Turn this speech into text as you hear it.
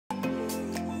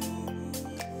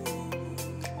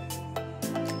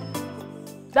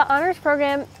The honors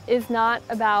program is not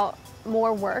about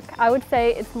more work. I would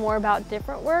say it's more about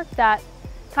different work that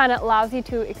kind of allows you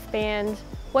to expand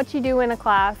what you do in a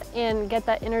class and get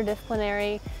that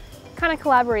interdisciplinary kind of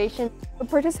collaboration.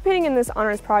 Participating in this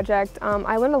honors project,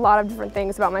 I learned a lot of different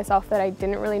things about myself that I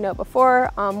didn't really know before.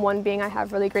 One being I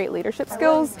have really great leadership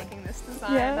skills. Making this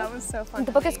design, that was so fun.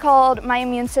 The book is called My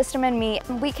Immune System and Me.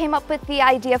 We came up with the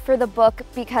idea for the book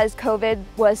because COVID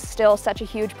was still such a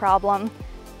huge problem,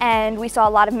 and we saw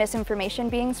a lot of misinformation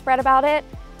being spread about it,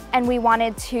 and we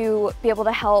wanted to be able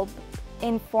to help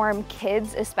inform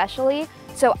kids especially.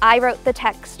 So I wrote the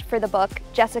text for the book,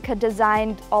 Jessica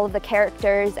designed all of the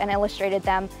characters and illustrated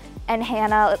them, and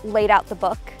Hannah laid out the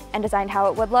book and designed how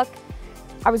it would look.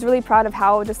 I was really proud of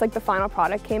how just like the final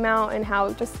product came out and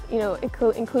how just, you know, it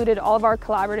included all of our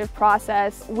collaborative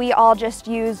process. We all just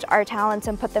used our talents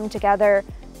and put them together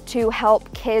to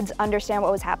help kids understand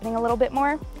what was happening a little bit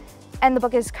more. And the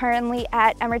book is currently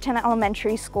at Emmerton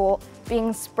Elementary School,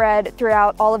 being spread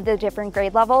throughout all of the different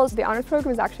grade levels. The honors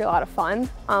program is actually a lot of fun.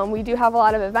 We do have a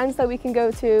lot of events that we can go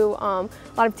to, a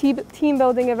lot of team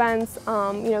building events,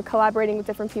 you know, collaborating with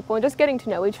different people and just getting to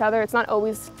know each other. It's not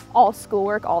always all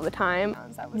schoolwork all the time.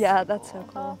 Yeah, that's so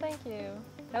cool. Oh, thank you.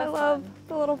 I love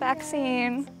the little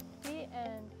vaccine.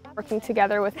 Working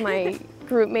together with my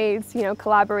group mates, you know,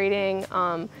 collaborating,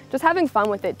 just having fun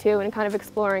with it too and kind of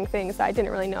exploring things that I didn't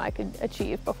really know I could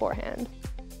achieve beforehand.